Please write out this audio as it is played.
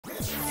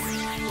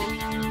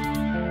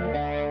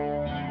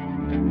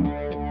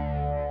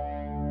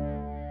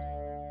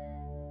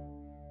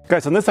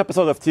Guys, in this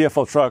episode of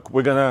TFL Truck,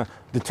 we're going to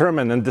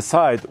determine and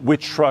decide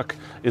which truck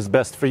is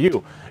best for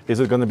you. Is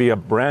it going to be a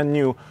brand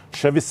new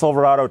Chevy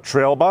Silverado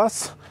Trail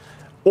Boss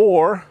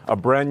or a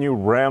brand new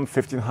Ram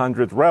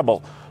 1500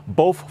 Rebel?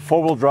 Both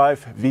four-wheel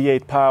drive,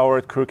 V8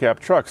 powered crew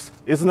cab trucks.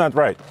 Isn't that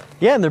right?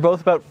 Yeah, and they're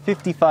both about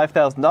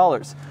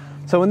 $55,000.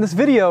 So in this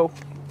video,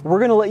 we're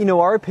going to let you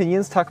know our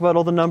opinions, talk about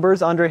all the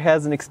numbers. Andre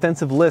has an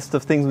extensive list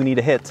of things we need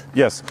to hit.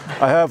 Yes,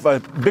 I have a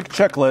big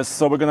checklist,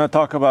 so we're going to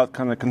talk about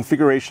kind of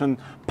configuration,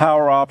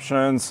 power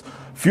options,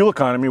 fuel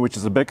economy, which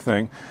is a big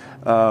thing,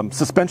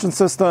 suspension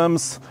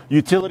systems,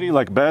 utility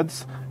like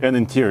beds, and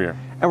interior.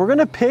 And we're going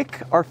to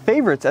pick our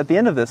favorites at the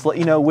end of this, let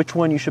you know which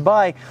one you should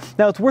buy.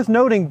 Now, it's worth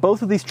noting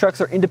both of these trucks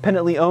are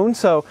independently owned.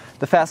 So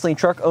the Fast Lane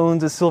truck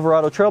owns a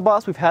Silverado Trail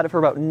Boss. We've had it for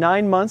about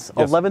 9 months,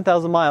 yes.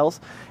 11,000 miles.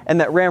 And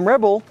that Ram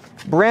Rebel,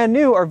 brand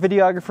new, our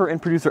videographer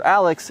and producer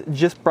Alex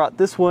just brought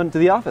this one to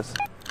the office.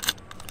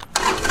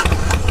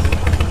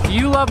 Do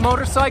you love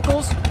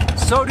motorcycles?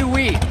 So do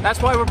we. That's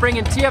why we're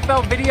bringing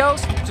TFL videos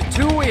to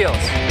two wheels.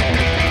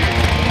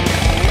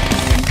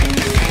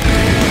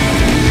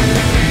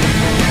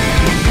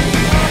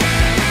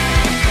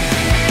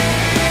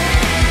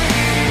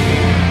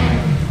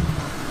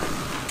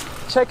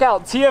 Check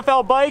out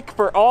TFL Bike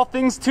for all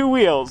things two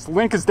wheels.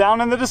 Link is down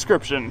in the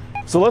description.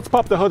 So let's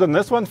pop the hood on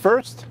this one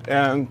first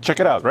and check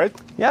it out, right?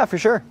 Yeah, for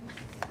sure.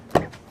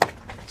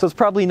 So it's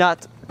probably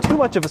not too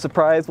much of a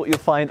surprise what you'll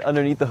find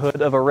underneath the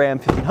hood of a Ram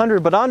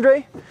 1500. But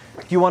Andre,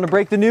 do you want to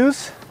break the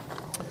news?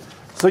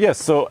 So yes,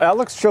 so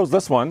Alex chose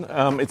this one.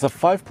 It's a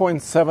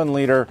 5.7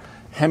 liter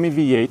Hemi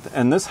V8,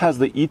 and this has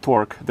the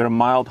e-torque, their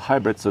mild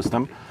hybrid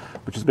system,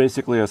 which is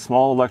basically a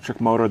small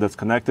electric motor that's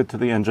connected to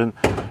the engine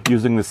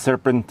using the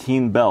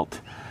serpentine belt.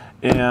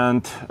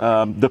 And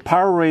the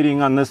power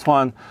rating on this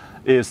one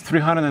is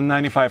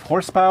 395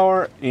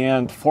 horsepower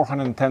and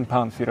 410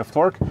 pound-feet of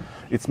torque.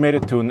 It's made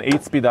it to an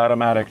 8-speed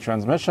automatic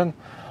transmission.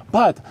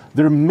 But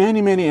there are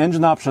many, many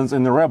engine options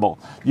in the Rebel.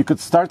 You could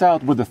start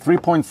out with a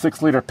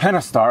 3.6 liter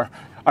Pentastar.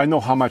 I know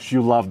how much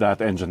you love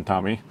that engine,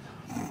 Tommy.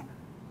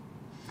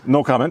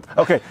 No comment.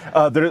 Okay,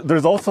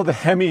 there's also the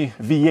Hemi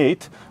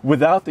V8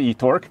 without the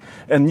e-torque,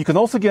 and you can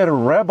also get a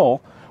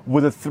Rebel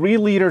with a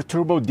 3-liter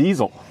turbo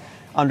diesel.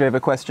 Andre, I have a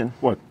question.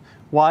 What?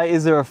 Why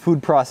is there a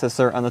food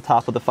processor on the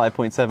top of the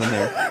 5.7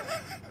 there?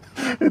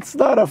 It's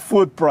not a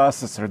food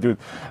processor, dude.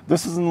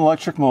 This is an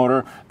electric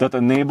motor that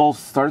enables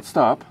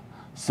start-stop.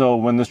 So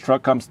when this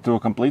truck comes to a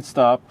complete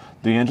stop,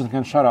 the engine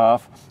can shut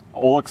off,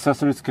 all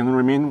accessories can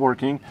remain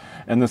working,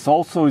 and this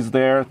also is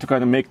there to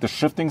kind of make the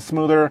shifting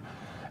smoother.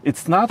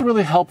 It's not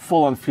really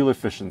helpful on fuel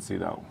efficiency,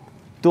 though.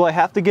 Do I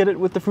have to get it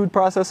with the food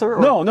processor?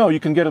 Or? No, you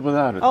can get it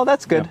without it. Oh,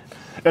 that's good. Yeah.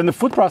 And the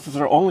food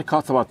processor only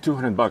costs about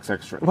 $200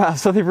 extra. Wow,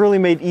 so they've really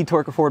made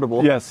e-torque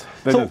affordable. Yes,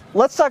 they did.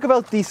 Let's talk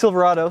about the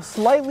Silverado.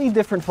 Slightly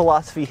different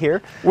philosophy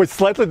here. With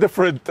slightly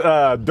different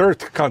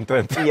dirt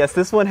content. Yes,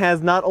 this one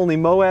has not only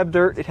Moab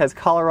dirt, it has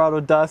Colorado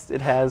dust,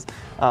 it has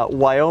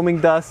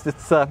Wyoming dust.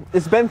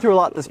 It's been through a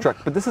lot, this truck,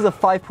 but this is a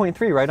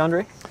 5.3, right,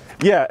 Andre?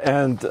 Yeah,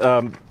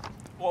 and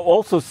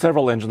also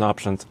several engine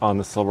options on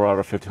the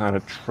Silverado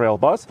 1500 Trail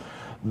Boss.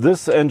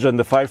 This engine,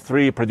 the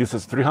 5.3,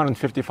 produces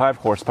 355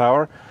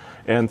 horsepower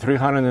and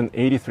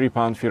 383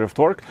 pound-feet of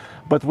torque,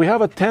 but we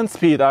have a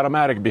 10-speed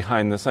automatic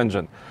behind this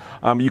engine.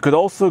 You could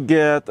also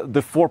get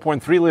the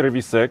 4.3-liter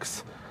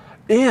V6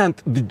 and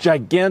the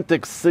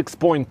gigantic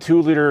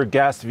 6.2-liter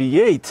gas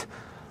V8,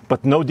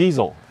 but no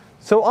diesel.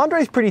 So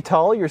Andre's pretty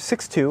tall, you're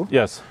 6'2".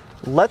 Yes.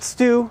 Let's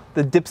do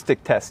the dipstick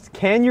test.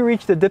 Can you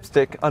reach the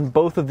dipstick on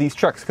both of these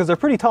trucks? Because they're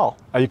pretty tall.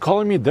 Are you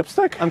calling me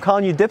dipstick? I'm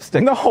calling you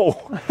dipstick.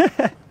 No.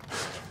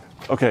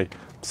 Okay,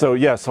 so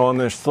on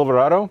the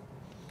Silverado,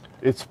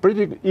 it's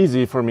pretty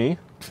easy for me.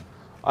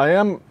 I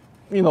am,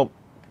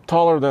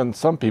 taller than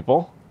some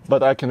people,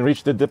 but I can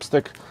reach the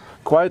dipstick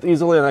quite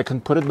easily and I can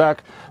put it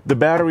back. The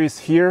battery is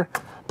here,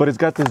 but it's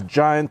got this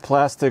giant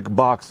plastic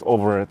box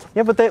over it.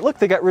 Yeah, but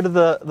they got rid of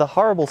the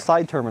horrible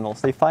side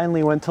terminals. They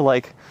finally went to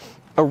like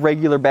a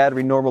regular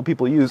battery normal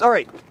people use. All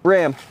right,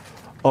 Ram.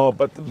 Oh,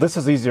 but this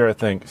is easier, I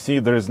think. See,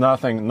 there's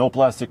no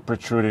plastic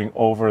protruding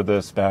over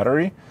this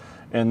battery.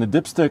 And the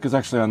dipstick is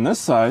actually on this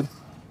side,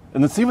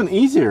 and it's even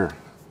easier.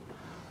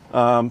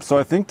 So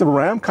I think the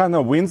Ram kind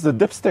of wins the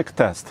dipstick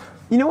test.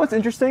 You know what's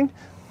interesting?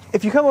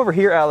 If you come over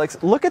here, Alex,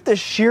 look at the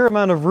sheer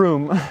amount of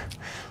room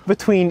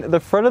between the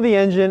front of the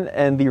engine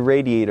and the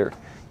radiator.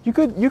 You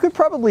could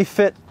probably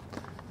fit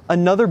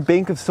another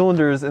bank of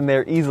cylinders in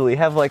there easily,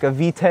 have like a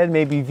V10,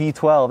 maybe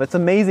V12. It's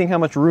amazing how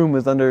much room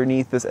is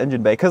underneath this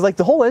engine bay, because like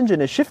the whole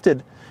engine is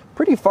shifted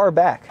pretty far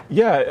back.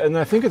 Yeah, and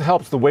I think it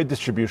helps the weight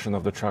distribution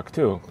of the truck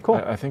too. Cool.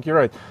 I think you're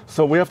right.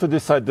 So we have to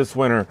decide this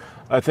winner.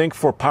 I think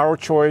for power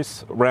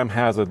choice, Ram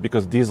has it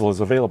because diesel is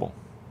available.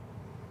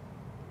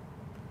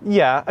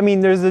 Yeah, I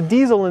mean, there's a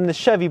diesel in the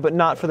Chevy, but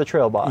not for the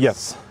Trail Boss.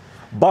 Yes.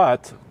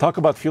 But talk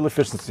about fuel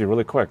efficiency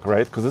really quick,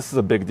 right? Because this is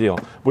a big deal.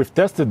 We've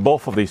tested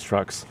both of these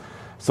trucks.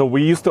 So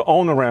we used to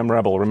own a Ram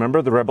Rebel.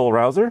 Remember the Rebel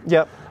Rouser?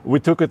 Yep. We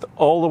took it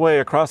all the way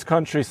across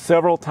country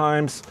several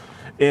times,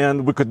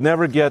 and we could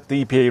never get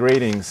the EPA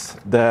ratings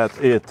that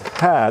it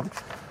had.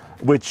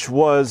 which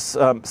was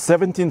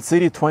 17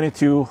 city,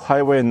 22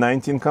 highway, and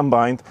 19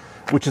 combined,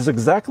 which is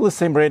exactly the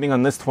same rating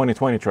on this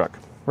 2020 truck.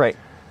 Right.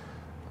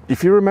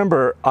 If you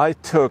remember, I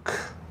took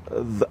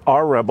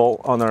our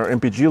Rebel on our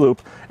MPG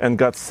loop and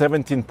got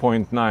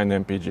 17.9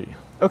 MPG.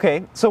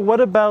 Okay, so what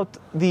about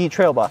the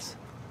Trail Boss?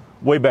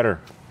 Way better.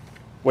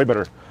 Way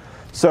better.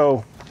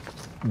 So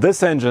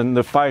this engine,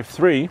 the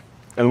 5.3,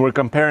 and we're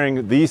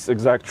comparing these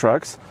exact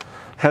trucks,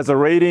 has a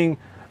rating,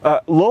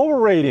 lower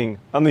rating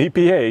on the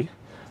EPA,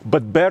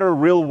 but better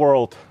real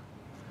world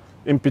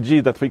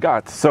MPG that we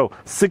got. So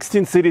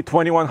 16 city,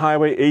 21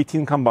 highway,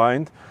 18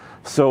 combined.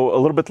 So a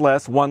little bit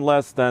less, one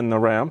less than the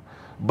Ram.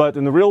 But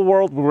in the real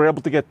world, we were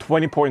able to get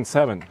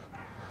 20.7.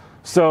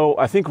 So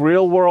I think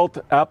real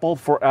world, apple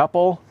for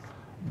apple,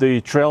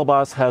 the Trail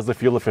Boss has the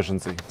fuel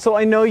efficiency. So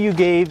I know you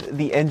gave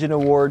the engine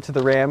award to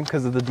the Ram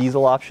because of the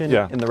diesel option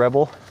in the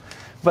Rebel,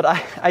 but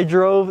I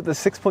drove the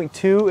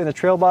 6.2 in the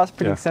Trail Boss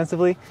pretty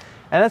extensively,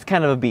 and that's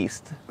kind of a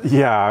beast.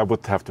 Yeah, I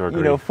would have to agree.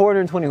 You know,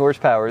 420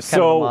 horsepower is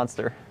kind of a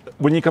monster.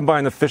 When you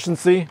combine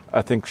efficiency,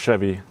 I think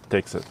Chevy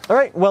takes it. All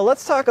right, well,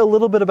 let's talk a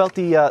little bit about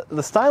the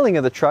styling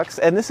of the trucks,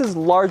 and this is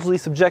largely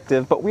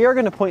subjective, but we are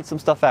going to point some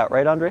stuff out,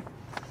 right, Andre?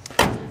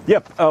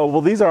 Yep,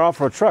 well, these are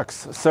off-road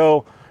trucks,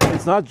 so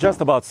it's not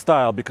just about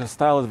style, because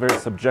style is very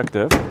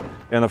subjective,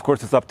 and of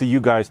course it's up to you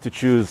guys to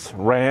choose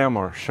Ram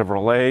or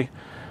Chevrolet,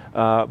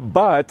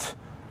 but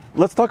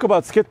let's talk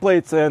about skid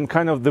plates and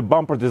kind of the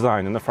bumper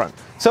design in the front.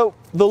 So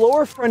the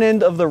lower front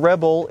end of the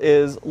Rebel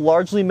is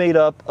largely made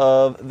up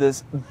of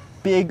this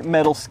big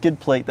metal skid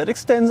plate that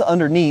extends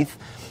underneath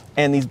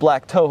and these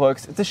black tow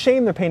hooks. It's a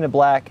shame they're painted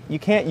black. You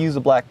can't use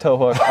a black tow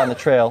hook on the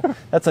trail.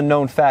 That's a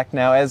known fact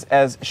now, as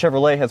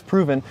Chevrolet has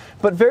proven.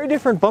 But very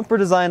different bumper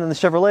design on the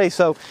Chevrolet.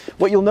 So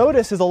what you'll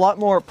notice is a lot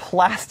more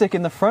plastic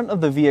in the front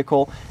of the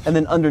vehicle, and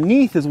then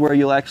underneath is where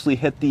you'll actually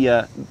hit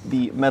the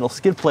metal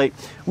skid plate.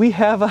 We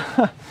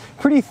have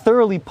pretty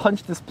thoroughly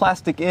punched this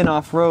plastic in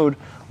off-road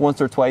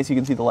once or twice. You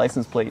can see the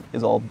license plate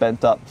is all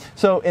bent up.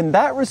 So in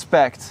that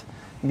respect,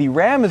 the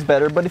Ram is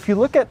better, but if you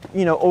look at,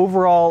 you know,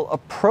 overall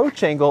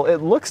approach angle,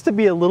 it looks to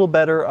be a little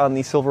better on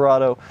the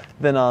Silverado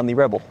than on the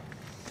Rebel.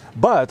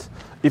 But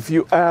if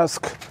you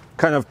ask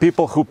kind of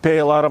people who pay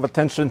a lot of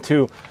attention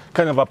to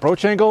kind of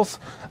approach angles,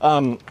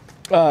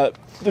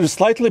 there's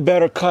slightly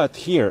better cut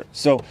here.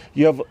 So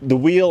you have the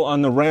wheel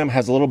on the Ram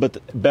has a little bit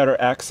better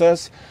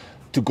access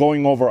to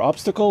going over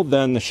obstacle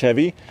than the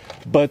Chevy,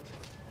 but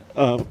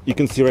you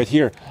can see right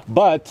here.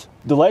 But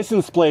the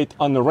license plate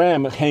on the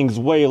Ram hangs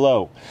way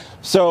low.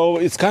 So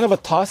it's kind of a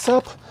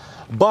toss-up,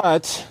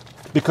 but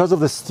because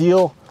of the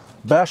steel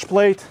bash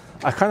plate,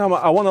 I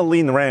want to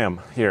lean Ram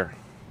here.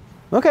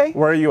 Okay.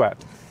 Where are you at?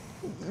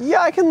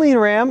 Yeah, I can lean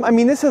Ram. I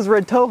mean, this has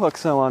red tow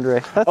hooks, though,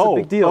 Andre. That's a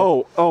big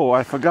deal. Oh,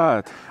 I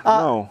forgot.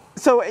 No.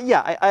 So,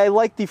 yeah, I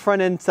like the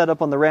front end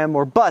setup on the Ram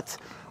more, but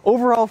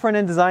overall front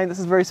end design, this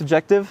is very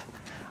subjective.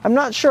 I'm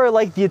not sure I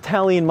like the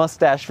Italian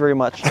mustache very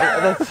much.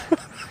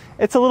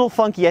 It's a little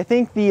funky. I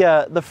think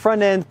the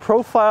front end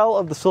profile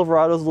of the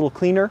Silverado is a little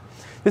cleaner.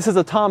 This is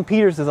a Tom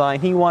Peters design.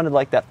 He wanted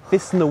like that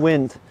fist in the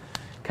wind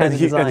kind of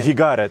design. And he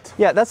got it.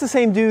 Yeah, that's the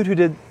same dude who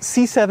did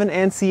C7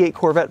 and C8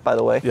 Corvette, by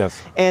the way. Yes.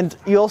 And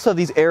you also have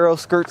these aero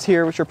skirts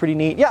here, which are pretty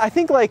neat. Yeah, I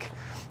think like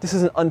this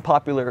is an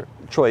unpopular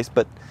choice,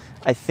 but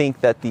I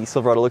think that the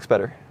Silverado looks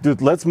better.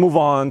 Dude, let's move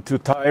on to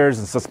tires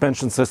and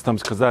suspension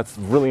systems, because that's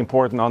really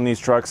important on these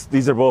trucks.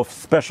 These are both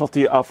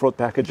specialty off-road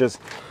packages.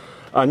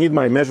 I need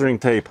my measuring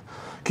tape.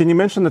 Can you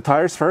mention the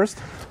tires first?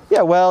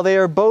 Yeah, well, they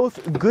are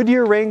both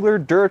Goodyear Wrangler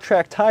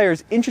Duratrac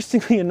tires.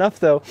 Interestingly enough,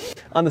 though,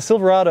 on the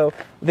Silverado,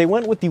 they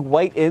went with the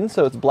white in,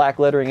 so it's black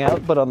lettering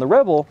out, but on the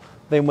Rebel,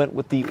 they went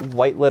with the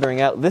white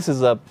lettering out. This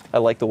is I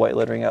like the white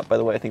lettering out, by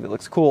the way. I think it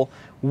looks cool.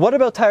 What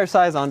about tire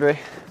size, Andre?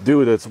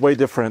 Dude, it's way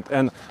different.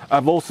 And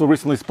I've also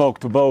recently spoke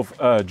to both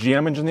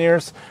GM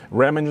engineers,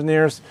 Ram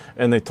engineers,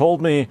 and they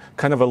told me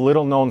kind of a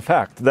little known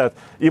fact that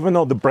even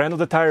though the brand of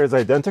the tire is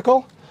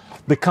identical,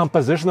 the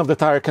composition of the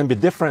tire can be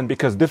different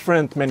because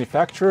different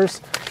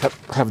manufacturers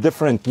have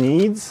different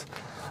needs.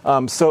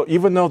 So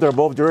even though they're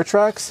both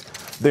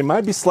Duratracs, they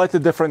might be slightly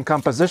different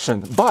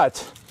composition.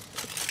 But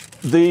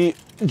the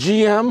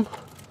GM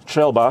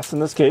Trail Boss, in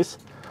this case,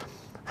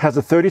 has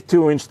a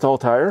 32-inch tall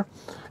tire.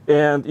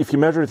 And if you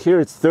measure it here,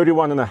 it's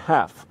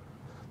 31.5.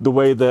 The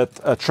way that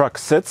a truck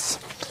sits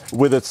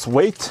with its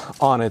weight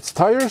on its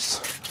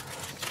tires.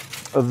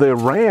 The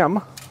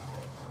Ram,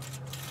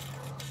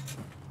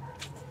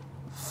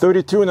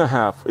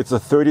 32.5. It's a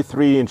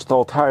 33-inch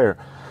tall tire.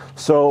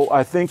 So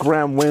I think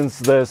Ram wins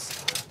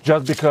this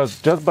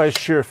just by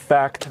sheer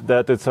fact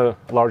that it's a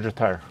larger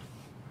tire.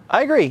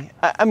 I agree.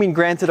 I mean,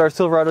 granted, our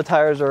Silverado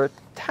tires are a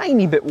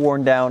tiny bit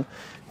worn down,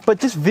 but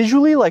just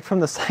visually, like from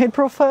the side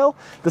profile,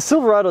 the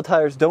Silverado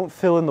tires don't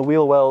fill in the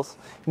wheel wells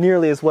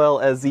nearly as well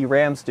as the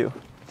Rams do.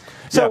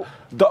 So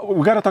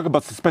we got to talk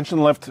about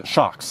suspension lift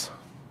shocks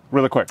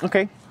really quick.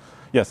 Okay.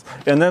 Yes.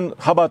 And then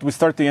how about we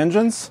start the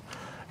engines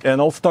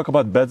and also talk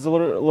about beds a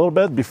little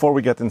bit before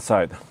we get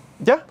inside.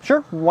 Yeah,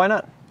 sure. Why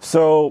not?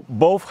 So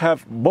both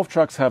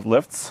trucks have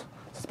lifts,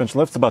 suspension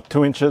lifts about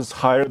 2 inches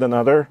higher than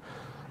other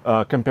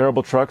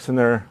comparable trucks in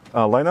their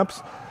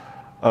lineups.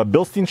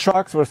 Bilstein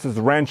shocks versus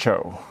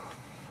Rancho.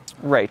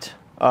 Right.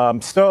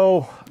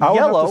 So I would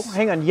have Yellow. to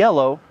Hang on,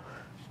 yellow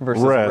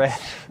versus red.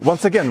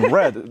 Once again,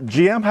 red.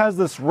 GM has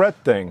this red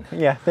thing.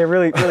 Yeah, they're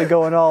really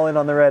going all in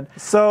on the red.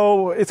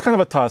 So it's kind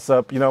of a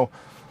toss-up. You know,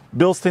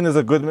 Bilstein is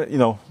a good, you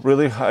know,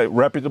 really high,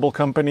 reputable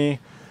company.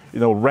 You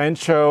know,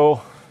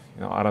 Rancho,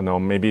 you know, I don't know,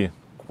 maybe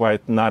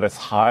quite not as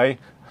high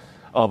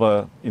of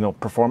a, you know,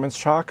 performance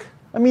shock.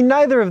 I mean,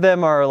 neither of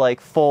them are like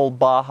full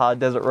Baja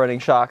desert running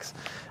shocks.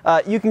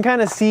 You can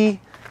kind of see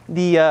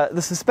the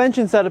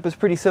suspension setup is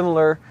pretty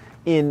similar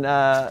in,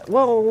 that's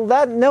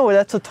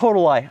a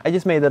total lie. I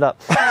just made that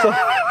up. So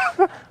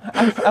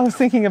I was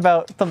thinking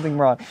about something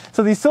wrong.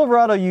 So the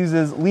Silverado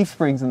uses leaf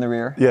springs in the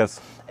rear. Yes.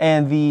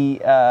 And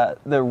the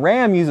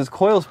Ram uses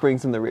coil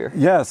springs in the rear.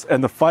 Yes,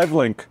 and the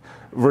 5-link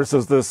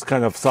versus this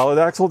kind of solid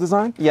axle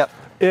design. Yep.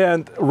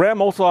 And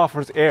Ram also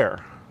offers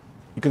air.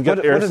 You can get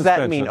air suspension. What does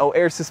that mean? Oh,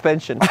 air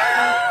suspension.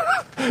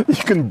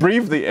 You can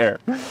breathe the air.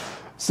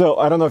 So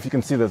I don't know if you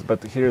can see this,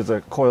 but here's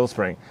a coil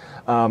spring.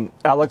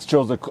 Alex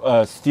chose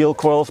a steel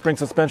coil spring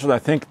suspension. I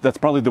think that's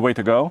probably the way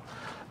to go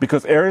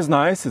because air is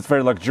nice. It's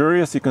very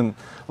luxurious. You can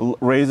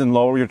raise and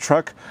lower your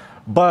truck.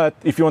 But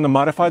if you want to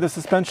modify the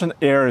suspension,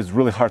 air is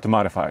really hard to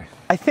modify.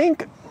 I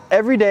think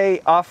everyday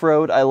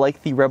off-road, I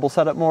like the Rebel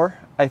setup more.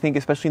 I think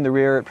especially in the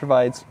rear, it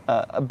provides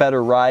a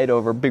better ride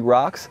over big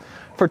rocks.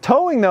 For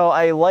towing, though,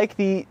 I like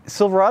the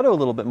Silverado a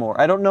little bit more.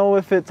 I don't know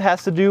if it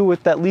has to do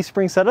with that leaf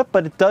spring setup,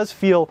 but it does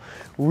feel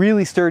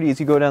really sturdy as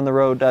you go down the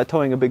road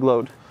towing a big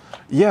load.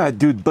 Yeah,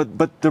 dude,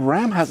 but the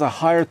Ram has a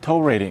higher tow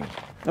rating.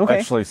 Okay.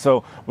 Actually,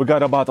 so we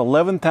got about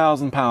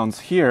 11,000 pounds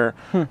here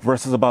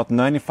versus about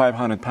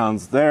 9,500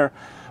 pounds there.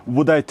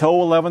 Would I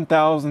tow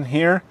 11,000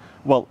 here?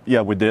 Well,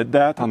 yeah, we did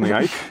that on the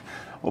Ike.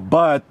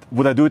 But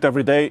would I do it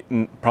every day?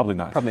 Probably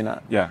not. Probably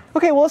not. Yeah.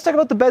 Okay, well, let's talk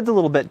about the beds a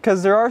little bit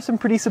because there are some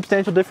pretty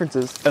substantial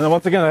differences. And then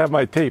once again, I have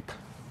my tape.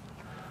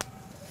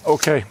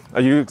 Okay,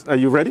 are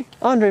you ready?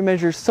 Andre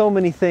measures so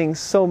many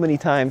things so many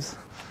times.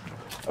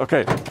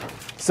 Okay,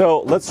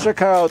 so let's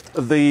check out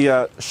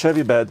the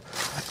Chevy bed.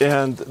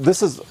 And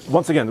this is,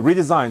 once again,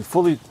 redesigned,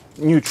 fully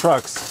new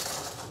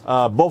trucks.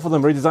 Both of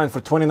them redesigned for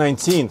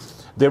 2019.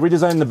 They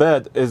redesigned the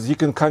bed, as you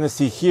can kind of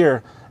see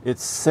here,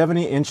 it's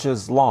 70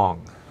 inches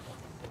long.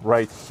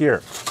 Right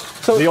here.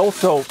 So they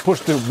also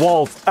push the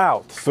walls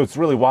out, so it's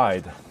really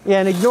wide. Yeah,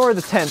 and ignore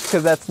the tent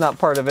because that's not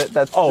part of it.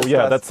 That's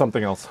that's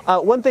something else.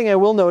 One thing I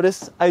will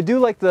notice, I do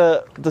like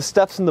the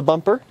steps in the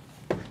bumper.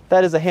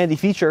 That is a handy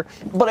feature.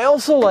 But I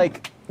also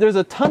like, there's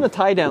a ton of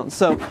tie downs.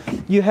 So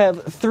you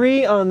have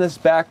 3 on this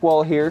back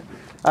wall here.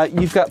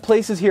 You've got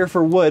places here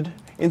for wood,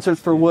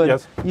 inserts for wood.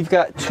 Yes. You've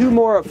got 2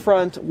 more up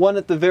front, 1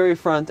 at the very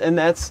front, and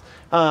that's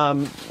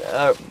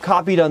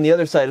copied on the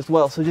other side as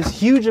well. So just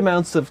huge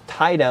amounts of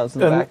tie downs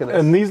in the back of this.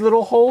 And these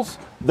little holes,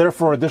 they're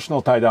for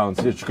additional tie downs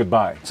that you could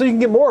buy. So you can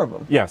get more of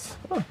them. Yes.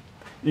 Huh.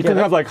 You can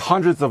have like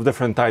hundreds of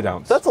different tie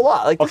downs. That's a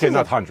lot. Like, okay,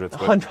 not hundreds.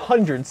 But.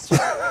 Hundreds.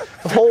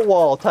 The whole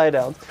wall tie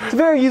downs. It's a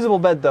very usable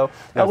bed though.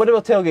 Yes. What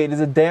about tailgate? Is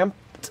it damp?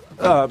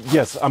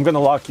 Yes, I'm going to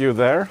lock you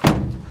there.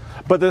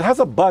 But it has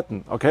a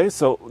button, okay?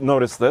 So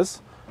notice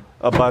this.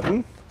 A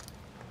button.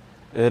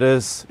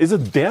 Is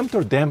it damped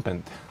or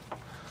dampened?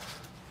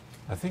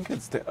 I think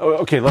it's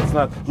okay.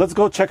 Let's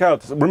go check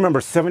out. Remember,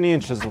 70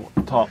 inches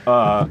tall,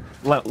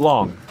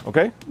 long.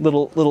 Okay.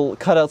 Little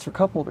cutouts for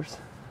cup holders.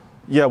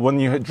 Yeah, when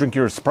you drink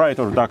your Sprite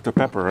or Dr.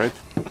 Pepper, right?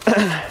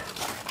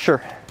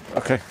 Sure.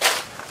 Okay.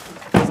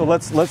 So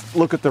let's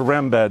look at the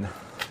Ram bed.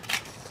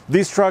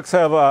 These trucks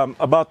have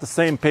about the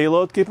same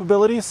payload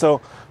capability.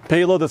 So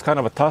payload is kind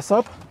of a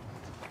toss-up.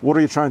 What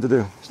are you trying to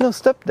do? There's no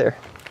step there.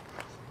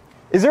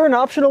 Is there an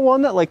optional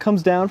one that like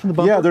comes down from the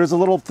bumper? Yeah, there's a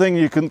little thing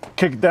you can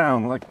kick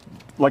down,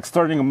 like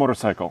starting a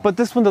motorcycle. But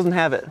this one doesn't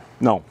have it.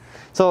 No.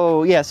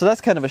 So yeah, so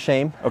that's kind of a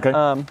shame.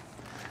 Okay.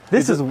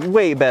 This is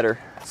way better.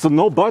 So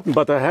no button,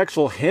 but an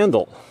actual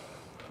handle.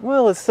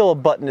 Well, it's still a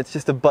button. It's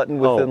just a button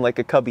within like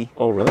a cubby.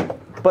 Oh, really?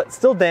 But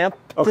still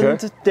dampened. Okay.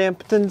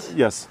 Dampened.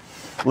 Yes.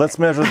 Let's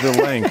measure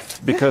the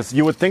length because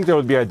you would think they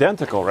would be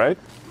identical, right?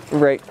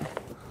 Right.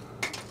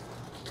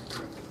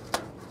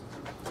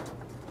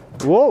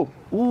 Whoa.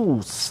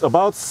 Ooh,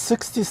 about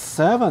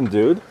 67,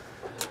 dude.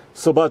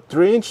 So about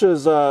 3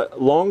 inches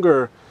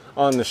longer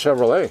on the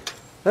Chevrolet.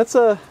 That's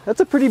a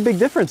pretty big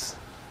difference.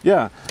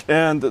 Yeah,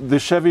 and the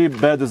Chevy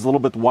bed is a little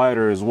bit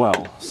wider as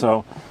well.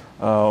 So,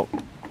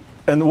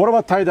 and what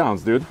about tie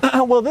downs, dude?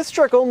 Well, this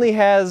truck only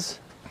has,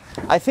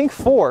 I think,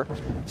 4.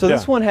 So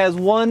this one has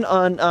 1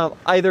 on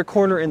either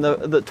corner in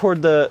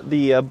toward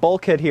the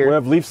bulkhead here. We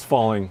have leaves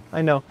falling.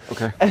 I know.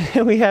 Okay. And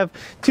then we have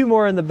 2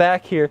 more in the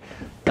back here.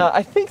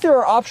 I think there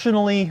are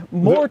optionally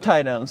more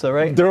tie downs, though,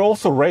 right? There are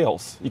also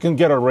rails. You can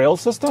get a rail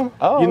system.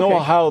 Oh, you know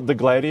okay. how the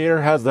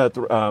Gladiator has that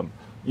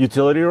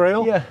utility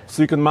rail? Yeah.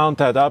 So you can mount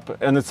that up,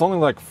 and it's only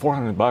like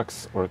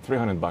 $400 or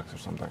 $300 or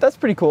something. That's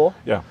pretty cool.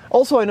 Yeah.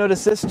 Also, I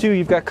noticed this too.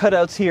 You've got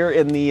cutouts here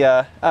in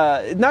the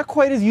not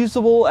quite as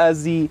usable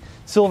as the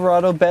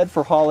Silverado bed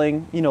for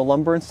hauling,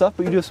 lumber and stuff,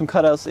 but you do have some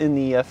cutouts in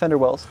the fender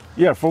wells.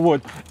 Yeah, for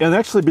wood. And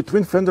actually,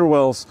 between fender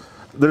wells,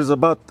 there's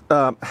about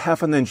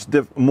half an inch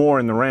more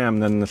in the Ram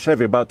than the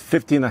Chevy, about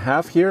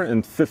 50.5 here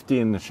and 50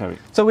 in the Chevy.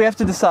 So we have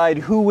to decide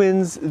who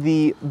wins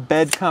the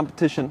bed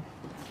competition.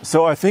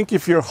 So I think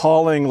if you're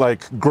hauling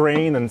like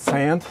grain and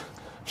sand,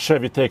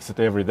 Chevy takes it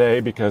every day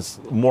because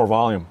more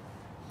volume.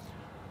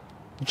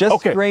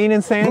 Just grain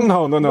and sand?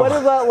 No. What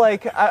about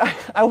like,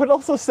 I would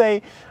also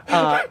say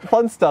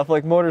fun stuff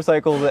like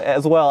motorcycles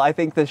as well. I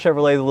think the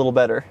Chevrolet is a little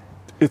better.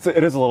 It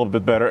is a little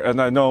bit better,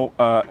 and I know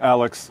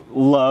Alex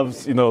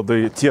loves, the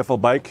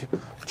TFL Bike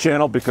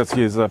channel because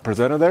he's a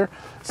presenter there.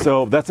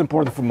 So that's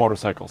important for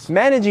motorcycles.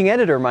 Managing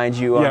editor, mind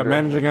you. Yeah, Andre.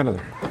 managing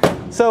editor.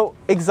 So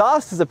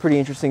exhaust is a pretty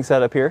interesting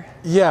setup here.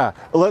 Yeah,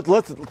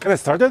 can I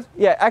start it?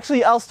 Yeah,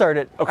 actually, I'll start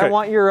it. Okay. I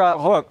want your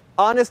Hold on.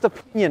 honest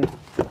opinion.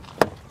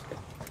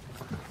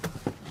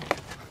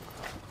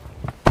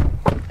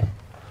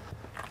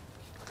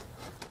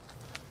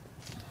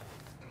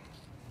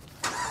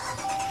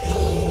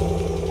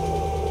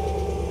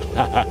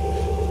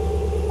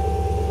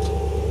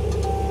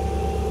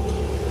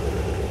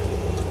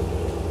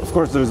 Of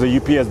course, there's a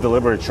UPS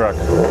delivery truck.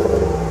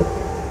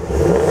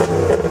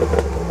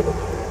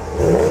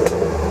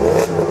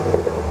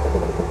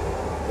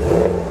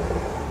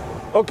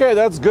 Okay,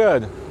 that's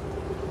good.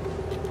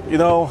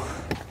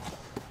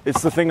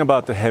 It's the thing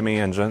about the Hemi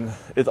engine.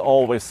 It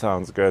always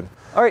sounds good.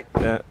 All right.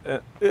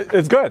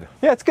 It's good.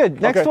 Yeah, it's good.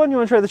 Next Okay. one, you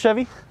want to try the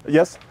Chevy?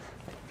 Yes.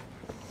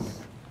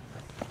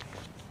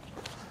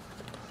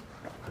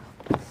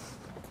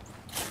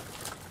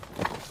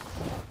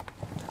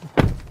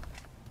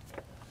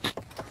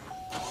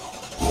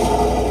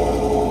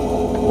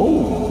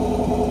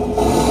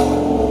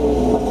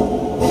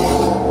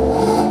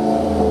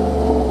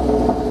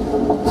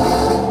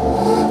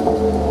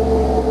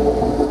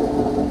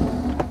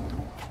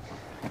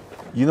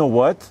 You know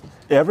what?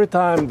 Every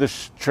time the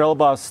Trail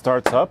Boss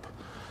starts up,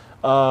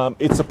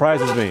 it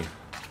surprises me.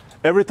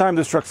 Every time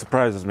this truck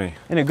surprises me.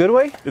 In a good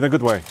way? In a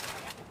good way.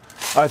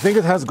 I think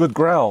it has good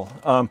growl.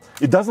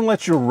 It doesn't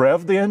let you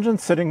rev the engine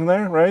sitting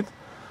there, right?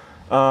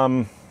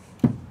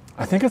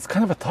 I think it's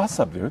kind of a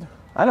toss-up, dude.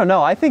 I don't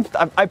know.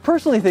 I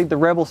personally think the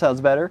Rebel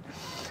sounds better,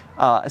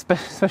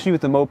 especially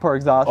with the Mopar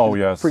exhaust. Oh,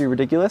 yes. Pretty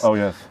ridiculous. Oh,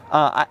 yes.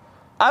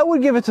 I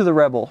would give it to the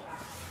Rebel.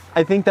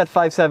 I think that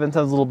 5.7 sounds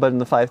a little better than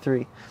the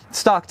 5.3.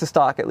 Stock to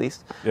stock, at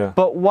least. Yeah.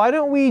 But why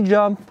don't we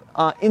jump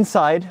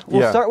inside?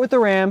 We'll start with the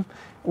Ram.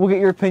 We'll get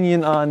your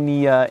opinion on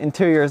the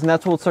interiors, and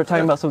that's when we'll start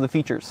talking about some of the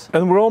features.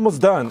 And we're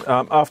almost done.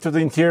 After the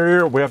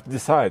interior, we have to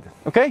decide.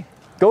 Okay,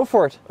 go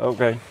for it.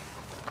 Okay.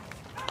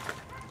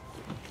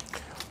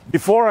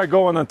 Before I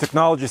go on the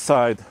technology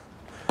side,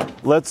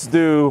 let's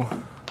do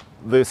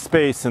the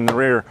space in the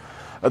rear.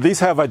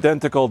 These have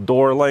identical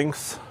door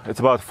lengths.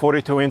 It's about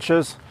 42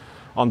 inches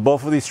on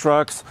both of these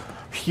trucks.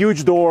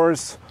 Huge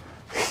doors,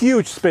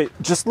 huge space.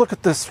 Just look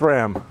at this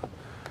Ram.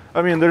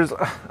 I mean, there's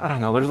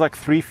like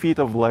 3 feet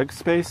of leg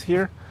space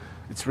here.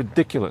 It's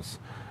ridiculous.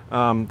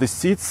 The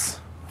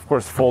seats, of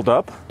course, fold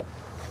up.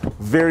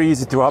 Very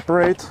easy to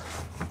operate.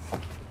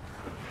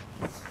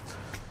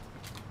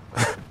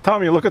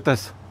 Tommy, look at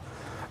this.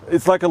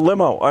 It's like a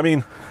limo. I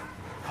mean,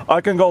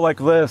 I can go like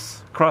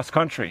this cross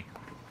country.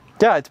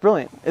 Yeah, it's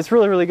brilliant. It's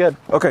really, really good.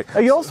 Okay.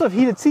 You also have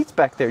heated seats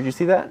back there. Did you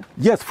see that?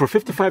 Yes, for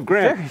 55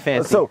 grand. Very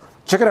fancy. So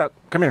check it out.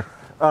 Come here.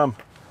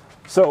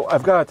 So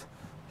I've got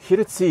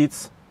heated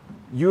seats,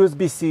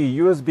 USB-C,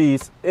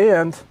 USBs,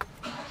 and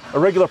a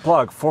regular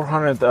plug,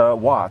 400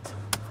 watt.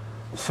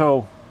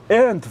 So,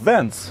 and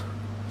vents,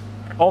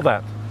 all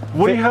that.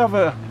 What do you have?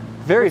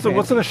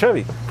 What's in a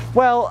Chevy?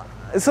 Well,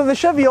 so the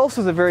Chevy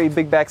also has a very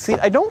big back seat.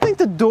 I don't think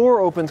the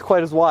door opens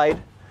quite as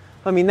wide.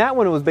 I mean, that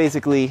one was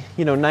basically,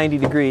 90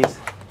 degrees.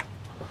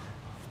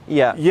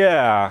 Yeah.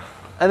 Yeah.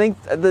 I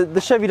think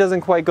the Chevy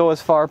doesn't quite go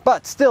as far,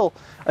 but still,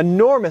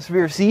 enormous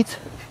rear seat.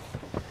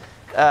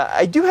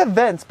 I do have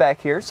vents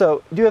back here,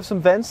 so I do have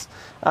some vents.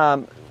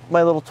 My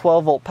little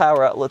 12-volt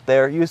power outlet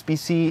there,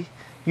 USB-C,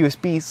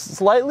 USB,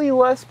 slightly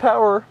less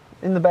power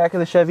in the back of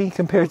the Chevy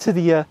compared to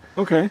the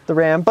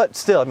Ram, but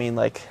still, I mean,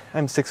 like,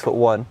 I'm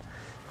 6'1".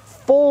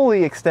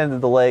 Fully extended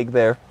the leg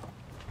there.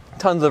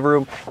 Tons of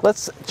room.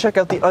 Let's check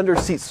out the under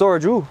seat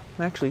storage. Ooh,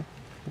 actually,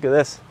 look at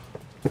this.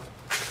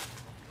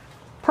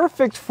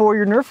 Perfect for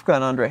your Nerf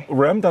gun, Andre.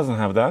 Ram doesn't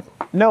have that.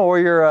 No, or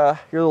your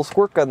little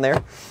squirt gun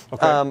there.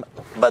 Okay.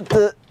 But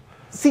the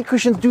seat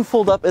cushions do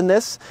fold up in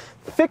this.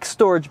 Fixed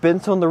storage bin.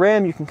 So in the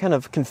Ram, you can kind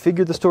of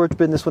configure the storage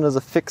bin. This one is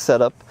a fixed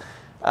setup.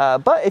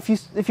 But if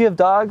you have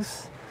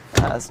dogs,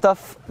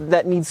 stuff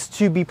that needs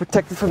to be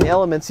protected from the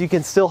elements, you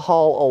can still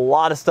haul a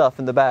lot of stuff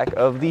in the back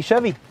of the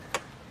Chevy.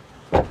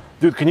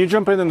 Dude, can you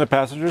jump in the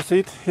passenger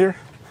seat here?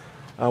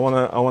 I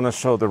wanna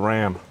show the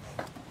Ram.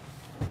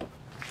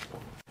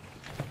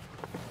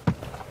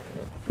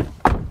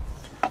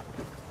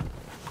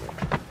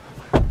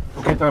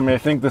 Okay, Tommy, I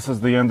think this is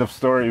the end of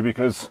story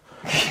because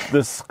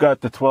this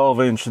got the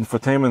 12-inch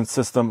infotainment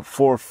system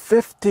for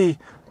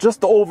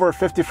just over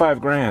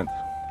 55 grand.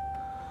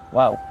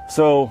 Wow.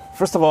 So,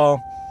 first of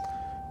all,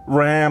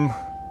 Ram,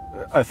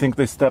 I think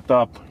they stepped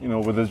up,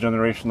 with this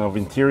generation of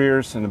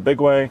interiors in a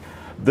big way.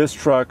 This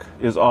truck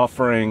is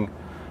offering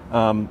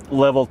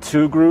Level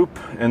 2 group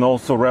and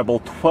also Rebel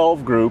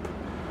 12 group.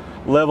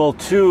 Level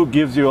 2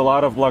 gives you a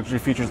lot of luxury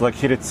features like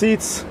heated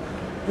seats.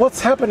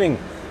 What's happening?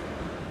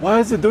 Why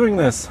is it doing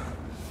this?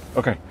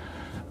 Okay.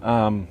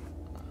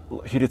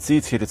 Heated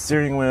seats, heated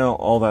steering wheel,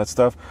 all that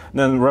stuff. And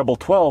then Rebel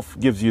 12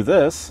 gives you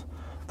this,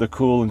 the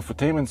cool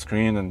infotainment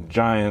screen and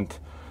giant,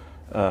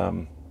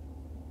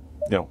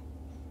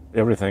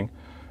 everything.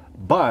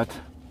 But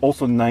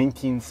also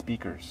 19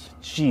 speakers.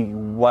 Gee,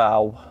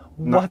 wow.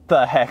 What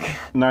the heck?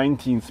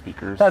 19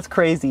 speakers. That's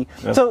crazy.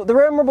 Yes. So the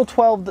Ram Rebel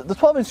 12, the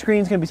 12-inch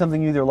screen is going to be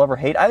something you either love or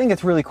hate. I think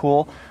it's really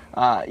cool.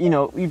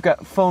 You've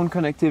got phone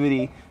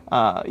connectivity.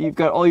 You've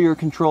got all your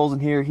controls in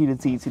here,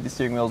 heated seats, heated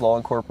steering wheels, all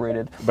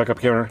incorporated. Backup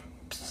camera.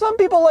 Some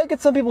people like it,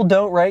 some people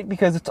don't, right?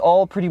 Because it's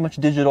all pretty much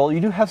digital. You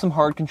do have some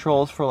hard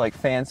controls for like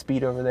fan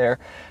speed over there,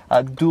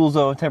 dual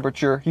zone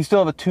temperature. You still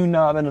have a tune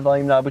knob and a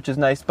volume knob, which is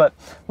nice. But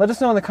let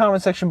us know in the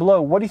comment section below,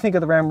 what do you think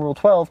of the Ram Rebel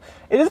 12?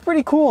 It is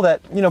pretty cool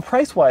that,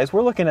 price-wise,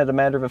 we're looking at a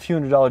matter of a few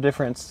 $100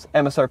 difference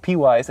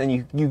MSRP-wise,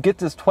 and you get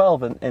this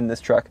 12 in this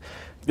truck.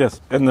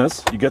 Yes, in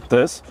this, you get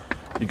this.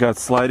 You got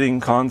sliding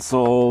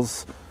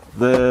consoles,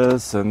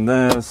 this and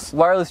this.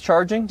 Wireless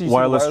charging. Did you see the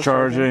wireless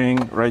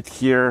charging right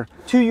here.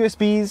 2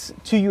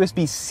 USBs, 2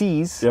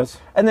 USB-Cs. Yes.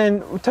 And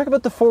then we talk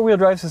about the 4-wheel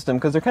drive system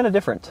because they're kind of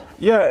different.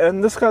 Yeah,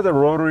 and this got a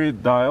rotary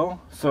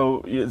dial,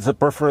 so it's a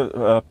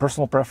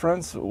personal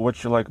preference,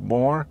 which you like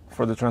more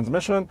for the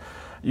transmission.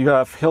 You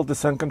have hill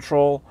descent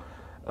control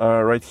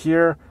right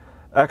here,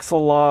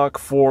 axle lock,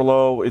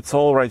 4-low. It's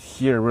all right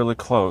here, really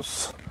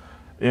close.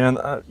 And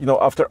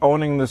after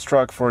owning this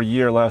truck for a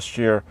year last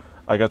year,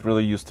 I got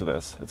really used to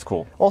this. It's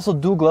cool. Also,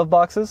 dual glove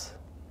boxes.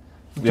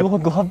 Yep. Dual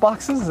glove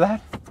boxes? That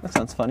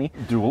sounds funny.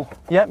 Dual.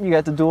 Yep, you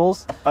got the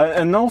duals.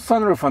 And no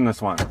sunroof on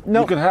this one.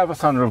 No. You can have a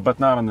sunroof, but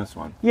not on this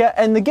one. Yeah,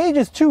 and the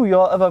gauges too,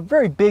 you'll have a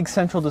very big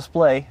central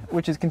display,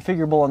 which is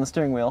configurable on the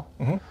steering wheel.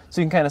 Mm-hmm.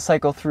 So you can kind of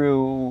cycle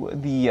through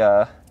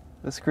the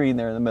screen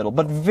there in the middle.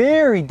 But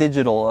very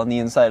digital on the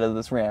inside of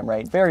this Ram,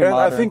 right? Very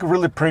modern. I think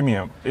really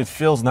premium. It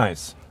feels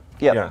nice.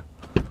 Yep. Yeah.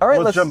 All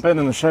right, let's jump in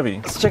the Chevy.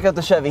 Let's check out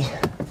the Chevy.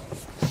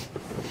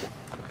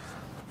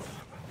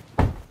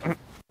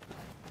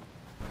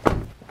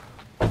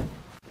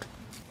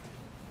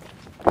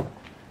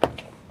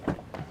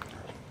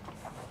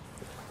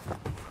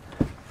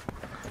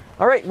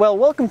 All right, well,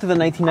 welcome to the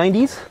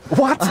 1990s.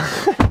 What?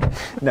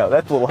 No,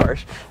 that's a little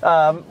harsh.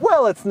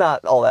 Well, it's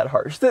not all that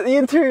harsh. The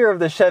interior of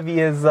the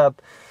Chevy is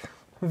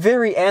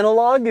very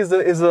analog, is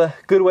a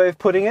good way of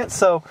putting it.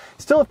 So,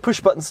 still a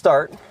push-button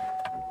start,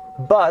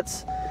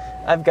 but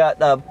I've got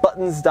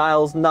buttons,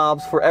 dials,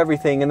 knobs for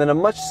everything, and then a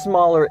much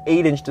smaller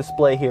 8-inch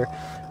display here.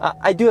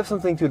 I do have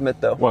something to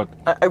admit, though. What?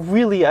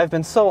 I've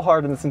been so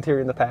hard on this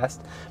interior in the past,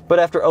 but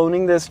after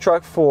owning this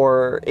truck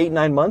for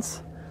 8-9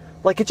 months,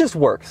 it just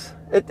works.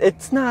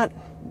 It's not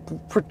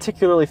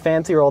particularly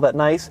fancy or all that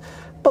nice,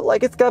 but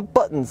it's got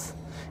buttons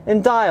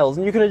and dials,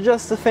 and you can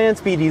adjust the fan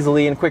speed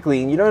easily and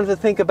quickly, and you don't have to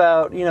think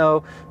about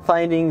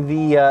finding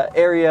the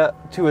area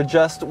to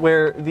adjust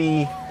where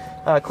the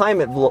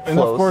climate flows. And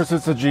of course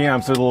it's a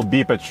GM, so it'll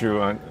beep at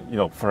you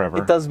forever.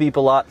 It does beep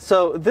a lot.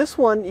 So this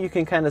one, you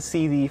can kind of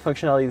see the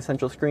functionality of the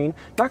central screen.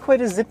 Not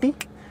quite as zippy.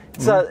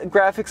 It's,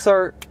 graphics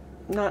are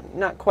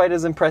not quite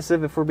as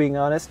impressive, if we're being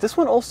honest. This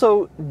one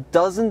also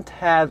doesn't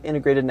have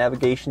integrated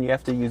navigation. You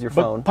have to use your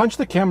phone. Punch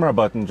the camera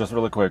button just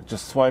really quick.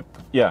 Just swipe.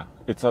 Yeah,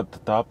 it's at the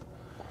top.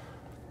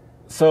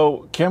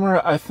 So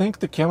I think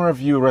the camera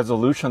view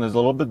resolution is a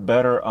little bit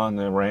better on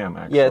the Ram,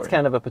 actually. Yeah, it's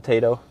kind of a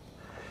potato.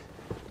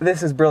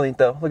 This is brilliant,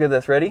 though. Look at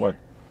this. Ready? What?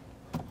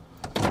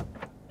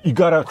 You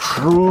got a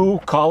true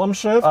column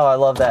shift? Oh, I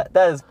love that.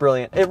 That is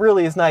brilliant. It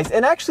really is nice.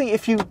 And actually,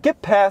 if you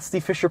get past the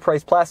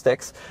Fisher-Price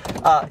plastics,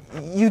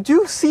 you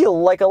do see a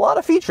lot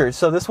of features.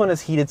 So this one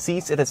is heated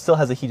seats. It still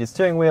has a heated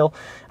steering wheel.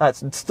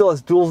 It still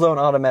has dual zone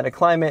automatic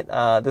climate.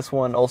 This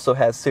one also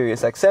has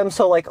Sirius XM.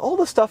 So all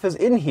the stuff is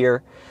in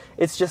here.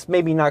 It's just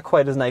maybe not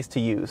quite as nice to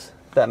use.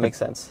 If that makes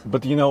sense.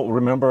 But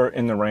remember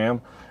in the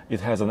Ram, it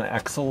has an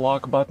axle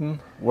lock button.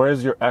 Where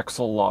is your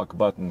axle lock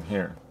button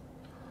here?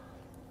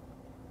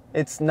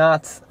 It's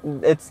not.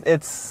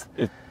 It's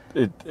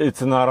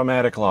an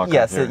automatic lock.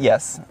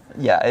 Yes.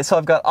 Yeah. So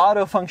I've got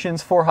auto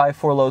functions, 4 high,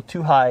 4 low,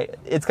 2 high.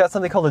 It's got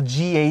something called a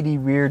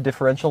G80 rear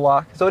differential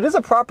lock. So it is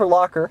a proper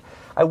locker.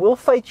 I will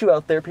fight you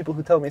out there, people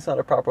who tell me it's not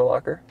a proper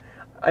locker.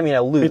 I mean,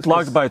 I'll lose. It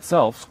locks by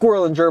itself.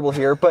 Squirrel and gerbil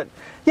here, but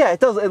yeah, it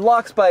does. It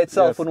locks by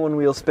itself Yes. when one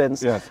wheel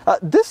spins. Yes.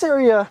 This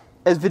area,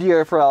 as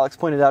videographer Alex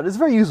pointed out, is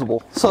very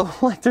usable. So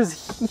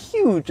there's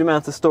huge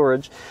amounts of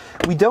storage.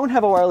 We don't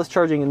have a wireless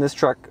charging in this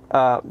truck,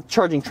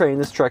 charging tray in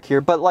this truck here,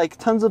 but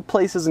tons of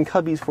places and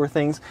cubbies for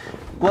things.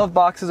 Glove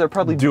boxes are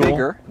probably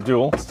bigger.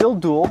 Dual. Still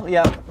dual,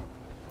 yeah.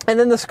 And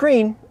then the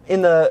screen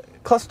in the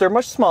cluster,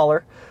 much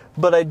smaller,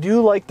 but I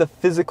do like the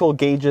physical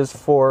gauges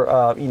for,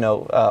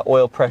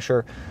 oil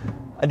pressure.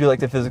 I do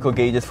like the physical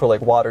gauges for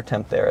water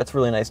temp there. It's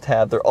really nice to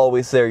have. They're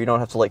always there. You don't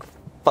have to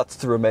futz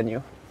through a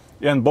menu.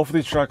 Yeah, and both of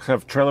these trucks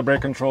have trailer brake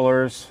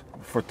controllers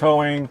for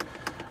towing.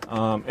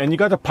 And you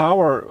got a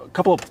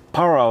couple of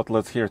power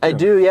outlets here too. I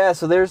do, yeah.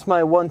 So there's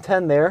my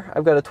 110 there.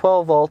 I've got a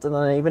 12 volt, and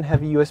then I even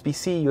have a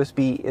USB-C,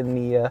 USB in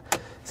the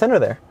center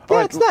there. Yeah,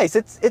 right. it's nice.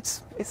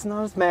 It's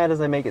not as mad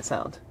as I make it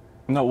sound.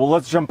 No, well,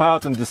 let's jump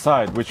out and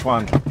decide which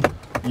one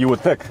you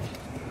would pick.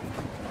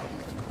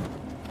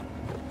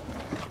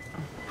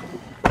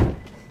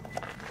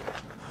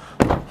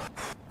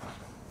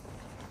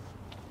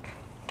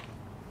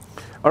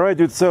 All right,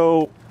 dude,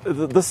 so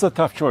this is a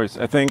tough choice.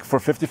 I think for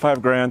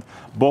 55 grand,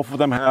 both of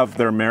them have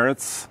their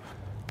merits,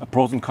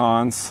 pros and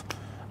cons.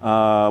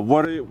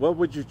 What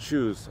would you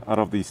choose out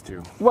of these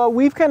two? Well,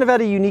 we've kind of had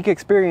a unique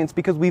experience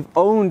because we've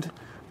owned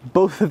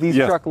both of these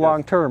trucks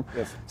long term.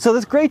 Yes. So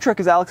this gray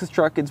truck is Alex's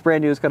truck. It's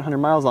brand new. It's got 100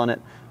 miles on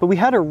it. But we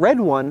had a red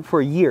one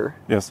for a year.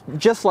 Yes.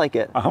 Just like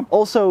it.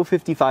 Also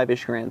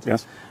 55-ish grand.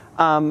 Yes.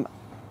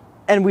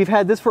 And we've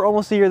had this for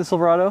almost a year, the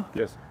Silverado.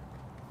 Yes.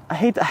 I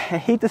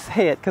hate to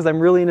say it because I'm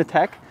really into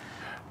tech,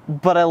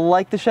 but I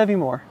like the Chevy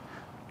more.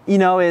 You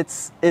know,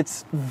 it's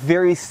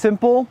very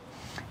simple.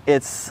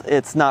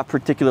 It's not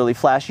particularly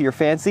flashy or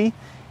fancy.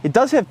 It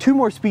does have 2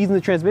 more speeds in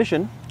the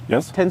transmission.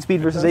 Yes.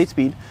 10-speed versus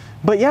 8-speed.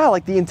 But yeah,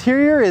 like the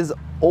interior is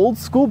old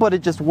school, but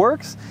it just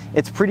works.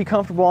 It's pretty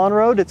comfortable on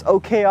road. It's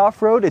okay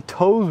off road. It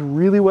tows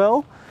really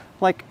well.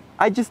 Like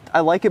I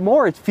like it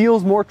more. It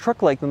feels more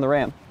truck-like than the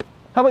Ram.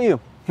 How about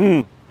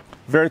you?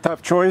 Very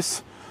tough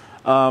choice.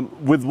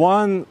 With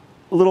one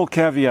little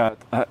caveat,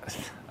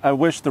 I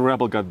wish the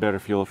Rebel got better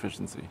fuel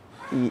efficiency.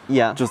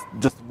 Yeah.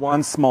 Just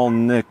one small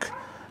nick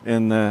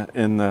in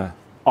the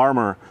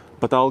armor,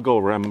 but I'll go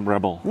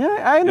Rebel.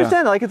 Yeah, I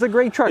understand. Like it's a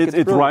great truck.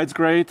 It rides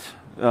great.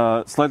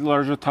 Slightly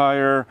larger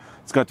tire.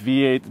 It's got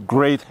V8,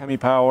 great Hemi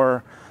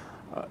power.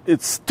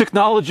 It's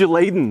technology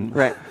laden.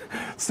 Right.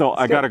 So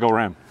I gotta go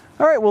Ram.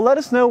 All right, well, let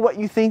us know what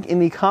you think in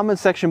the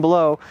comments section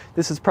below.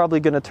 This is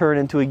probably going to turn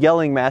into a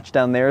yelling match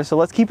down there, so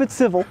let's keep it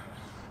civil.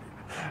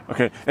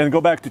 Okay, and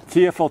go back to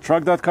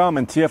TFLtruck.com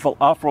and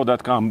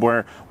TFLoffroad.com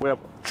where we have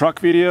truck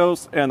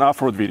videos and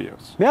off-road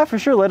videos. Yeah, for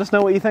sure. Let us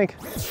know what you think.